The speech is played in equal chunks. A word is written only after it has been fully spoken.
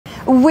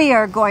We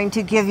are going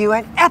to give you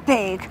an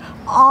epic,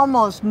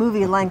 almost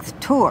movie-length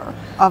tour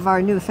of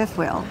our new fifth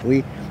wheel.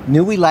 We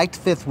knew we liked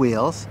fifth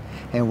wheels,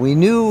 and we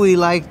knew we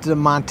liked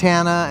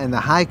Montana and the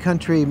high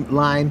country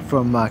line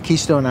from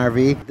Keystone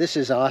RV. This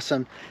is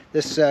awesome.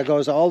 This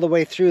goes all the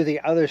way through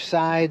the other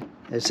side.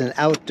 It's an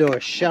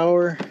outdoor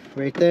shower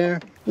right there.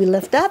 We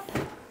lift up,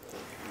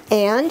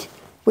 and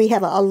we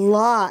have a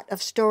lot of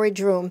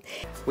storage room.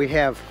 We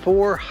have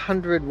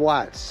 400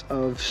 watts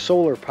of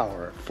solar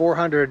power,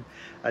 400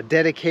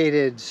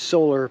 dedicated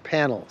solar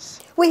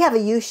panels. We have a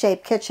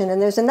U-shaped kitchen, and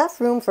there's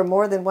enough room for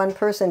more than one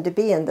person to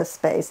be in this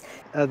space.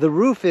 The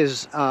roof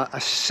is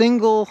a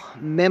single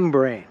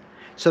membrane,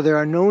 so there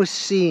are no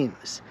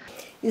seams.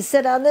 You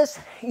sit on this,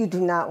 you do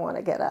not want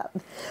to get up.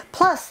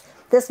 Plus,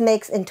 this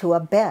makes into a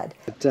bed.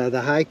 But,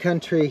 the high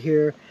country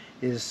here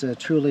is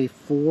truly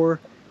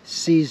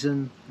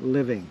four-season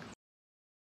living.